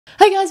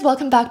Hi guys,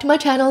 welcome back to my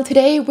channel.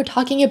 Today we're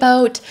talking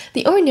about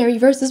The Ordinary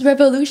versus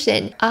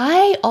Revolution.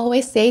 I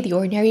always say The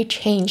Ordinary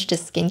changed the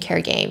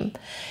skincare game.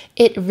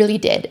 It really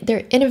did.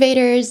 They're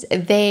innovators.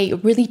 They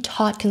really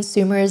taught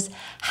consumers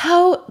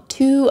how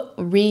to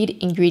read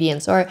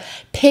ingredients or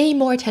pay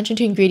more attention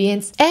to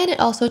ingredients. And it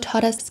also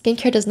taught us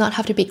skincare does not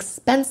have to be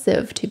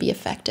expensive to be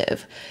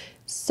effective.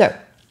 So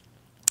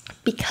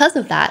because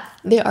of that,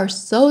 they are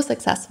so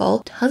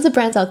successful. Tons of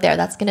brands out there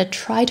that's going to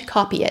try to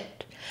copy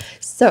it.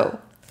 So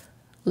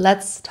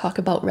let's talk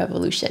about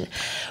Revolution.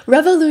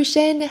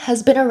 Revolution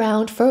has been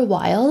around for a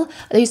while.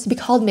 They used to be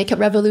called Makeup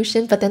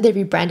Revolution, but then they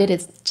rebranded.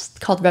 It's just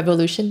called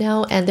Revolution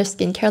now, and their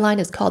skincare line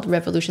is called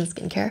Revolution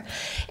Skincare.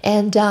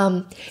 And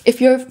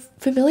if you're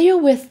familiar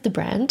with the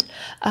brand,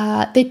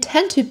 they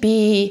tend to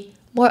be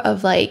more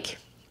of like,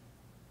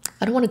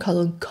 I don't want to call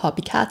them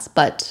copycats,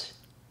 but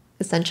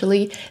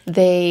essentially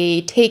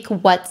they take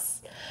what's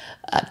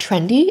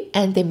trendy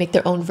and they make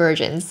their own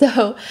version.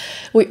 So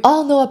we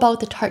all know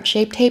about the Tarte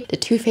Shape Tape, the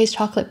Too Faced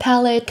Chocolate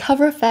Palette,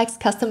 Cover FX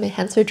Custom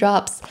Enhancer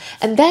Drops,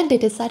 and then they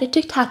decided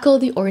to tackle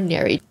The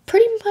Ordinary.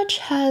 Pretty much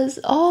has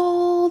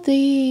all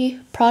the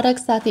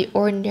products that The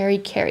Ordinary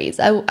carries.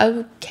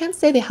 I can't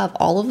say they have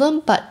all of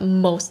them, but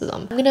most of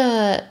them. I'm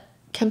gonna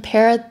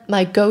compare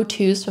my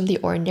go-tos from The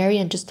Ordinary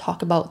and just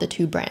talk about the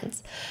two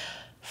brands.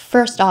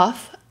 First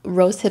off,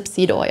 rosehip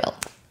seed oil.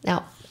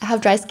 Now, I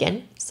have dry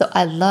skin, so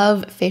I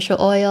love facial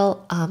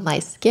oil on my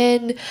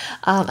skin.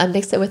 I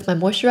mix it with my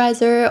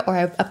moisturizer, or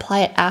I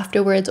apply it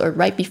afterwards or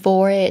right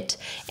before it,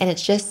 and it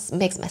just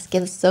makes my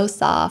skin so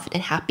soft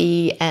and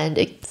happy, and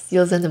it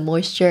seals in the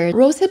moisture.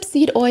 Rosehip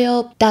seed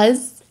oil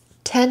does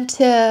tend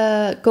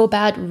to go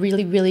bad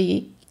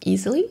really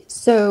easily,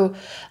 so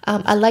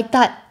I like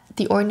that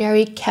The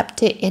Ordinary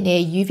kept it in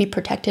a UV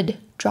protected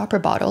dropper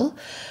bottle,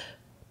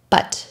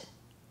 but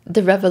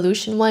the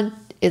Revolution one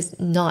is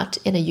not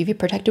in a UV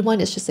protected one.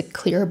 It's just a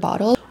clear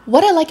bottle.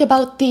 What I like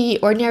about the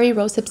Ordinary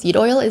rosehip seed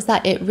oil is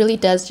that it really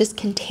does just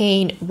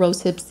contain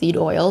rosehip seed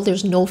oil.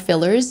 There's no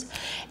fillers.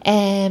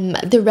 And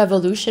the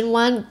Revolution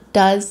one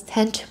does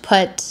tend to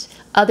put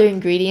other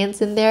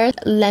ingredients in there.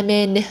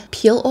 Lemon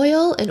peel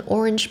oil and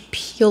orange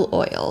peel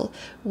oil,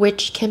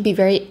 which can be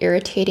very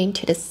irritating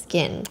to the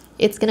skin.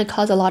 It's going to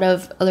cause a lot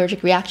of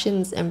allergic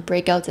reactions and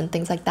breakouts and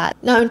things like that.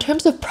 Now, in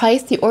terms of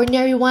price, the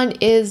Ordinary one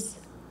is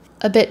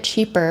a bit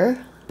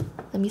cheaper.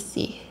 Let me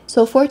see.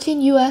 So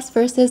 14 US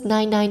versus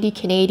 9.90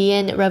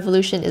 Canadian.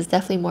 Revolution is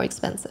definitely more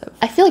expensive.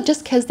 I feel like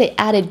just because they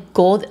added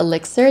gold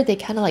elixir, they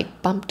kind of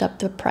like bumped up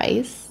the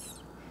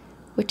price,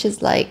 which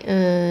is like,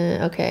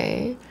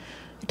 okay.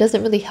 It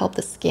doesn't really help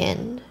the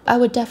skin. I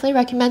would definitely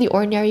recommend The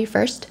Ordinary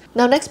first.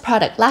 Now, next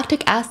product,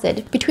 lactic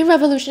acid. Between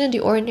Revolution and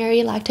The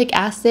Ordinary, lactic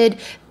acid,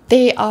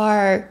 they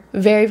are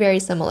very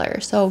similar.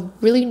 So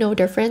really no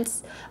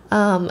difference.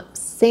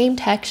 Same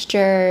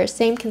texture,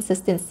 same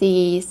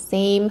consistency,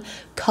 same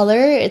color.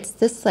 It's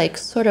this like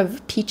sort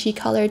of peachy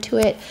color to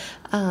it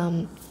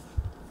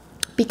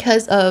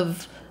because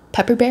of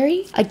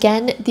pepperberry.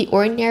 Again, The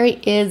Ordinary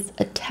is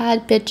a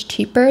tad bit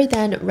cheaper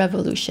than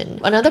Revolution.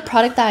 Another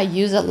product that I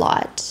use a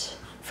lot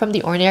from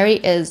The Ordinary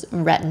is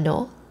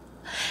retinol.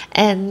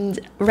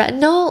 And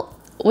retinol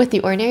with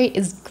The Ordinary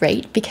is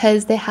great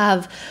because they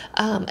have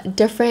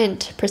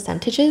different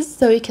percentages.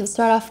 So you can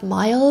start off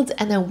mild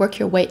and then work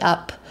your way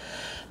up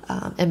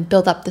and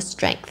build up the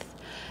strength.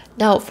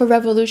 Now for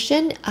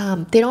Revolution,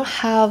 they don't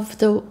have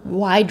the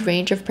wide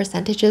range of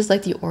percentages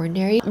like The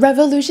Ordinary.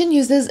 Revolution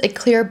uses a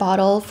clear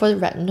bottle for the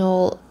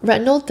retinol.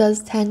 Retinol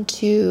does tend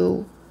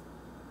to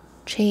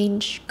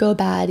go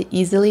bad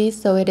easily,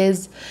 so it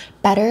is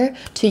better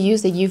to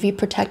use a UV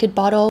protected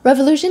bottle.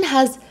 Revolution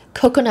has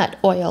coconut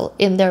oil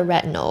in their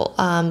retinol.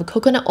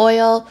 Coconut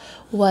oil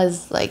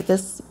was like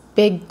this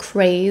big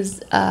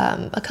craze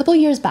a couple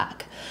years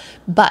back,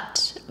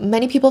 but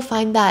many people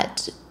find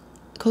that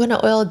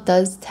coconut oil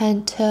does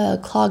tend to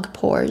clog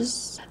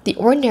pores. The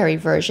Ordinary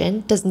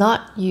version does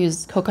not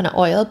use coconut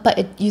oil, but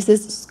it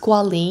uses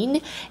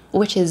squalene,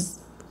 which is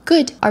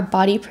good. Our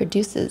body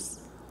produces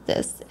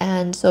this,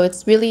 and so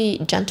it's really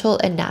gentle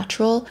and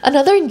natural.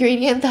 Another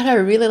ingredient that I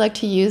really like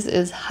to use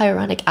is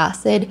hyaluronic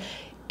acid.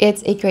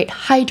 It's a great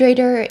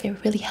hydrator.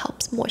 It really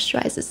helps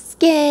moisturize the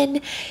skin.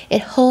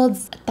 It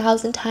holds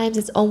 1,000 times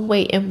its own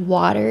weight in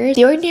water.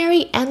 The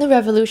Ordinary and the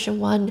Revolution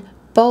one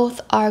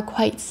both are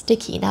quite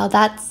sticky. Now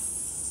that's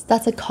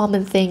a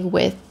common thing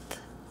with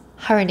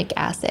hyaluronic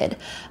acid.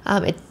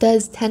 It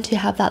does tend to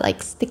have that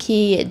like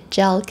sticky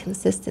gel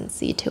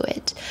consistency to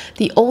it.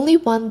 The only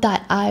one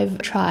that I've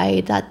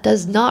tried that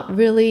does not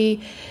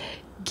really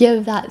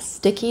give that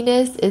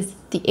stickiness is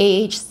the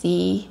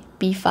AHC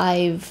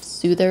B5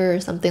 Soother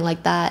or something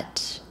like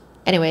that.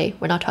 Anyway,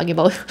 we're not talking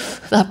about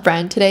that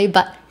brand today,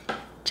 but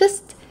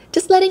just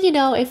letting you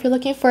know, if you're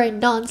looking for a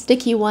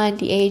non-sticky one,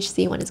 the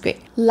AHC one is great.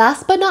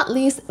 Last but not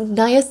least,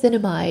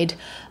 niacinamide.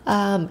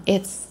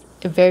 It's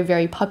a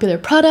very popular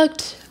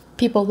product.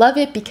 People love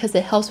it because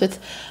it helps with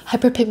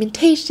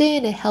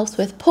hyperpigmentation, it helps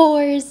with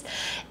pores,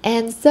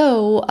 and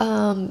so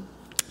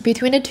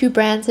Between the two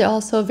brands, they're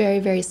also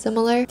very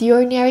similar. The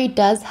Ordinary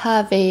does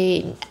have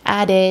an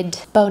added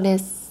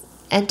bonus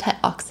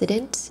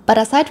antioxidant, but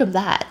aside from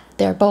that,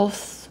 they're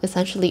both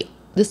essentially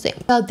the same.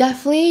 I'll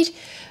definitely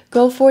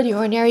go for the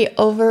Ordinary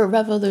over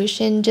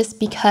Revolution just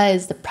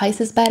because the price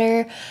is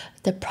better,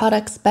 the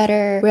product's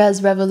better,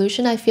 whereas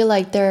Revolution, I feel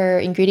like there are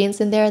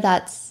ingredients in there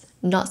that's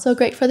not so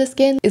great for the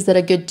skin. Is it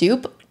a good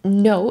dupe?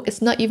 No,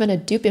 it's not even a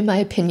dupe in my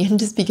opinion,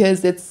 just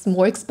because it's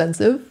more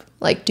expensive.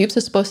 Like, dupes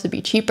are supposed to be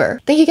cheaper.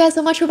 Thank you guys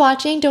so much for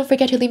watching. Don't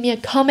forget to leave me a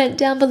comment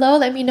down below.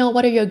 Let me know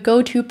what are your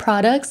go-to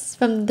products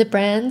from the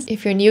brands.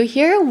 If you're new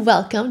here,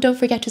 welcome. Don't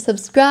forget to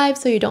subscribe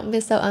so you don't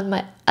miss out on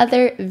my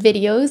other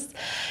videos.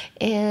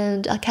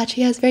 And I'll catch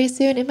you guys very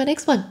soon in my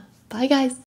next one. Bye guys.